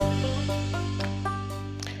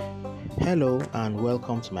Hello and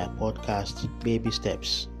welcome to my podcast, Baby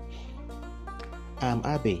Steps. I'm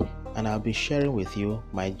Abe and I'll be sharing with you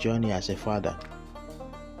my journey as a father.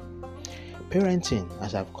 Parenting,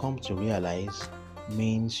 as I've come to realize,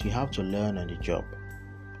 means you have to learn on the job.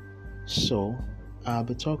 So, I'll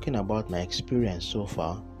be talking about my experience so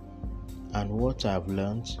far and what I've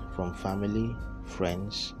learned from family,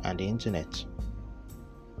 friends, and the internet.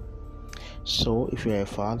 So, if you're a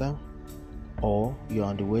father, or you're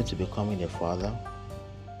on the way to becoming a father,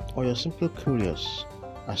 or you're simply curious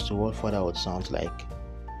as to what fatherhood sounds like,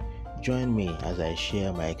 join me as I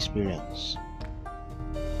share my experience.